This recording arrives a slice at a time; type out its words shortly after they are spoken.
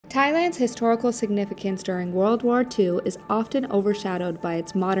Thailand's historical significance during World War II is often overshadowed by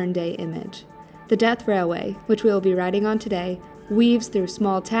its modern-day image. The Death Railway, which we will be riding on today, weaves through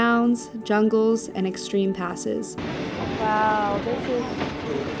small towns, jungles, and extreme passes. Wow, this is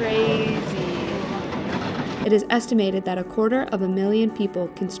crazy. It is estimated that 250,000 people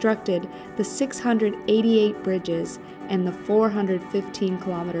constructed the 688 bridges and the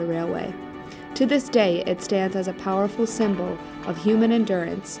 415-kilometer railway. To this day, it stands as a powerful symbol of human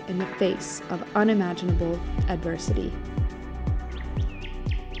endurance in the face of unimaginable adversity.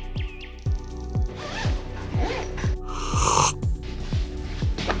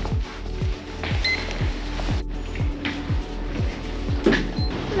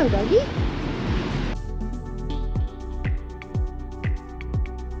 Hello, doggy.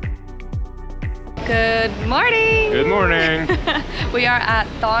 Good morning! Good morning! We are at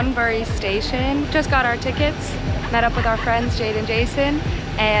Thonburi Station. Just got our tickets, met up with our friends Jade and Jason,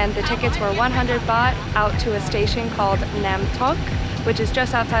 and the tickets were 100 baht out to a station called Nam Tok, which is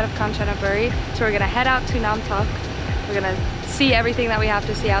just outside of Kanchanaburi. So we're gonna head out to Nam Tok. We're gonna see everything that we have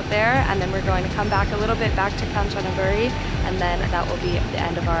to see out there, and then we're going to come back a little bit back to Kanchanaburi, and then that will be the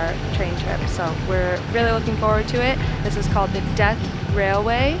end of our train trip. So we're really looking forward to it. This is called the Death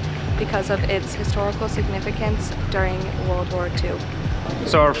Railway because of its historical significance during World War II.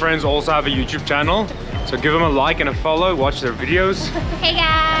 So our friends also have a YouTube channel, so give them a like and a follow, watch their videos. Hey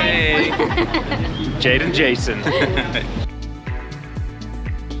guys! Hey! Jade and Jason.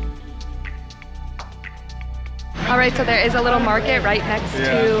 Alright, so there is a little market right next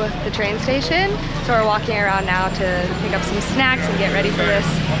to the train station. So we're walking around now to pick up some snacks and get ready for this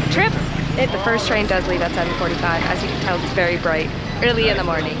trip. The first train does leave at 7:45. As you can tell, it's very bright, early in the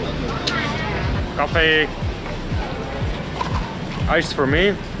morning. Coffee. Ice for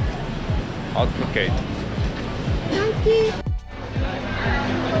me. Hot cookie.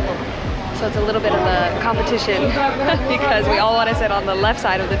 So it's a little bit of a competition because we all want to sit on the left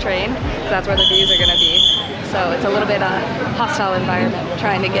side of the train, so that's where the views are going to be. So it's a little bit a hostile environment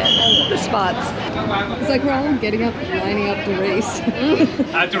trying to get the spots. It's like we're all getting up, lining up to race.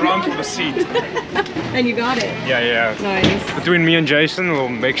 I had to run for the seat. And you got it. Yeah. Nice. Between me and Jason, we'll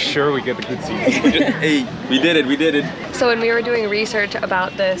make sure we get the good seats. Hey, we did it. So when we were doing research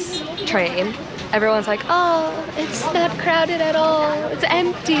about this train, everyone's like, oh, it's not crowded at all. It's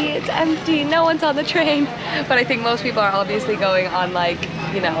empty, no one's on the train. But I think most people are obviously going on like,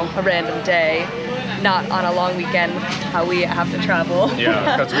 you know, a random day, not on a long weekend, how we have to travel.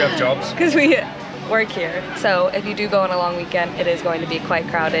 Yeah, because we have jobs. Because we work here. So if you do go on a long weekend, it is going to be quite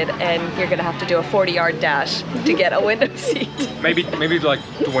crowded and you're going to have to do a 40-yard dash to get a window seat. Maybe like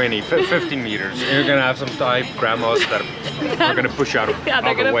 20, 15 meters. You're going to have some Thai grandmas that are going to push you out of the way. Yeah,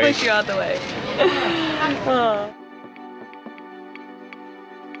 they're going to push you out the way. Oh.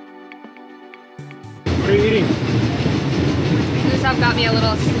 What are you eating? Gustav got me a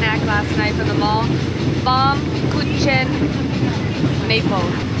little snack last night from the mall. Bom Kuchen Maple.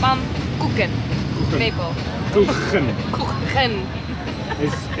 Bom Kuchen Maple. Kuchen.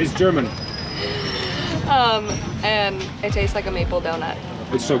 It's German. And it tastes like a maple donut.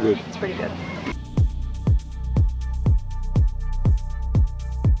 It's so good. It's pretty good.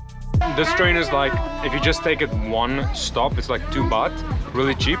 This train is like, if you just take it one stop, it's like 2 baht,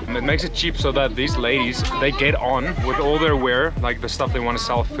 really cheap. It makes it cheap so that these ladies, they get on with all their wear, like the stuff they want to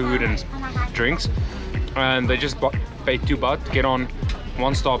sell, food and drinks, and they just pay 2 baht to get on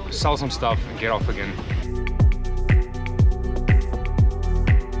one stop, sell some stuff, and get off again.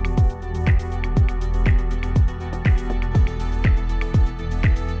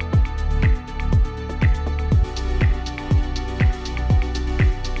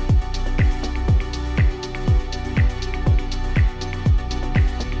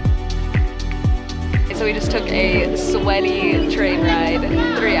 So we just took a sweaty train ride,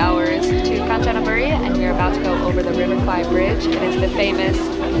 3 hours to Kanchanaburi, and we're about to go over the River Kwai Bridge. It is the famous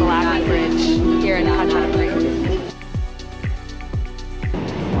Black Bridge here in Kanchanaburi.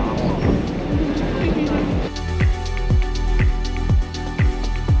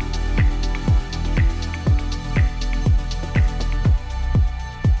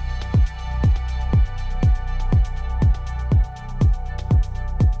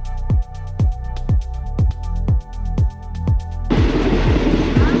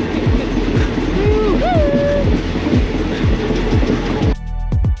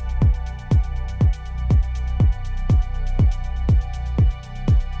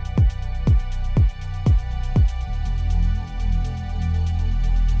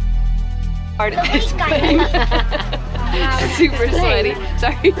 Hard at this point. Super sweaty.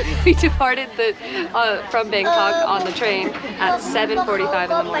 Sorry. We departed from Bangkok on the train at 7:45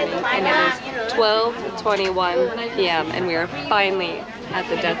 in the morning, and it is 12:21 p.m. and we are finally at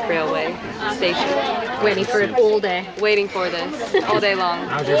the Death Railway station. Waiting for it all day. Waiting for this all day long.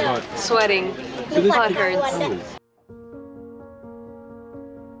 How's your butt? Sweating. Butt hurts.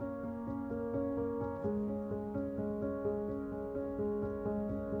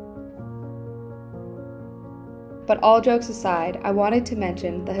 But all jokes aside, I wanted to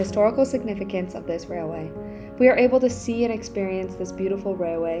mention the historical significance of this railway. We are able to see and experience this beautiful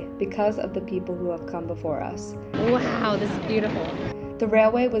railway because of the people who have come before us. Wow, this is beautiful. The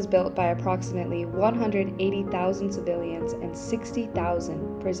railway was built by approximately 180,000 civilians and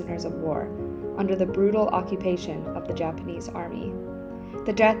 60,000 prisoners of war under the brutal occupation of the Japanese army.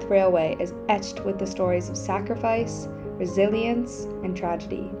 The Death Railway is etched with the stories of sacrifice, resilience, and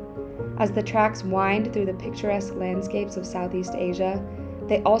tragedy. As the tracks wind through the picturesque landscapes of Southeast Asia,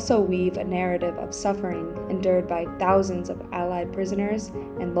 they also weave a narrative of suffering endured by thousands of Allied prisoners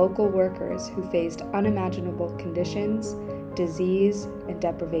and local workers who faced unimaginable conditions, disease, and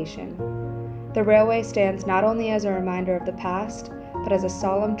deprivation. The railway stands not only as a reminder of the past, but as a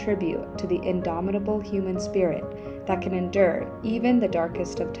solemn tribute to the indomitable human spirit that can endure even the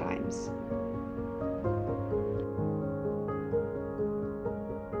darkest of times.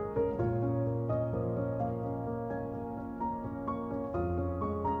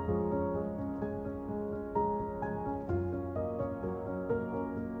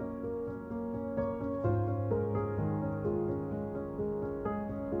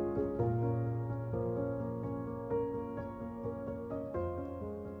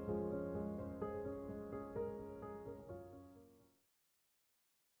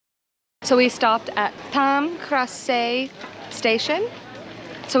 So we stopped at Tam Krasay station.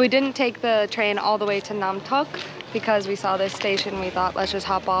 So we didn't take the train all the way to Nam Tok because we saw this station. We thought, let's just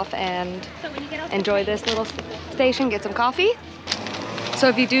hop off and enjoy this little station, get some coffee. So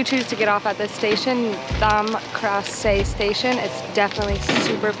if you do choose to get off at this station, Tam Krasay station, it's definitely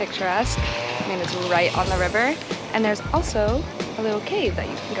super picturesque. I mean, it's right on the river. And there's also a little cave that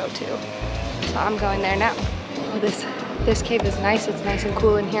you can go to. So I'm going there now. Oh, this cave is nice. It's nice and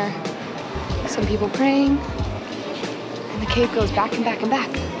cool in here. Some people praying, and the cave goes back and back and back.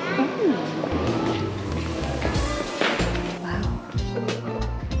 Ooh. Wow.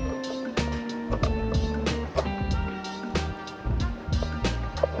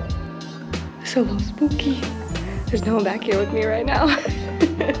 It's a little spooky. There's no one back here with me right now.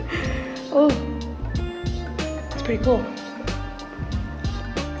 Oh, it's pretty cool.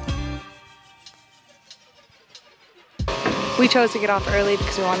 We chose to get off early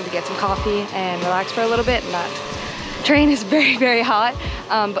because we wanted to get some coffee and relax for a little bit, and that train is very, very hot.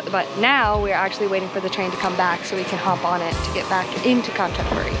 But now we're actually waiting for the train to come back so we can hop on it to get back into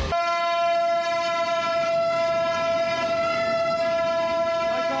Kanchanaburi.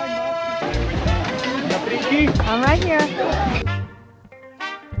 I'm right here.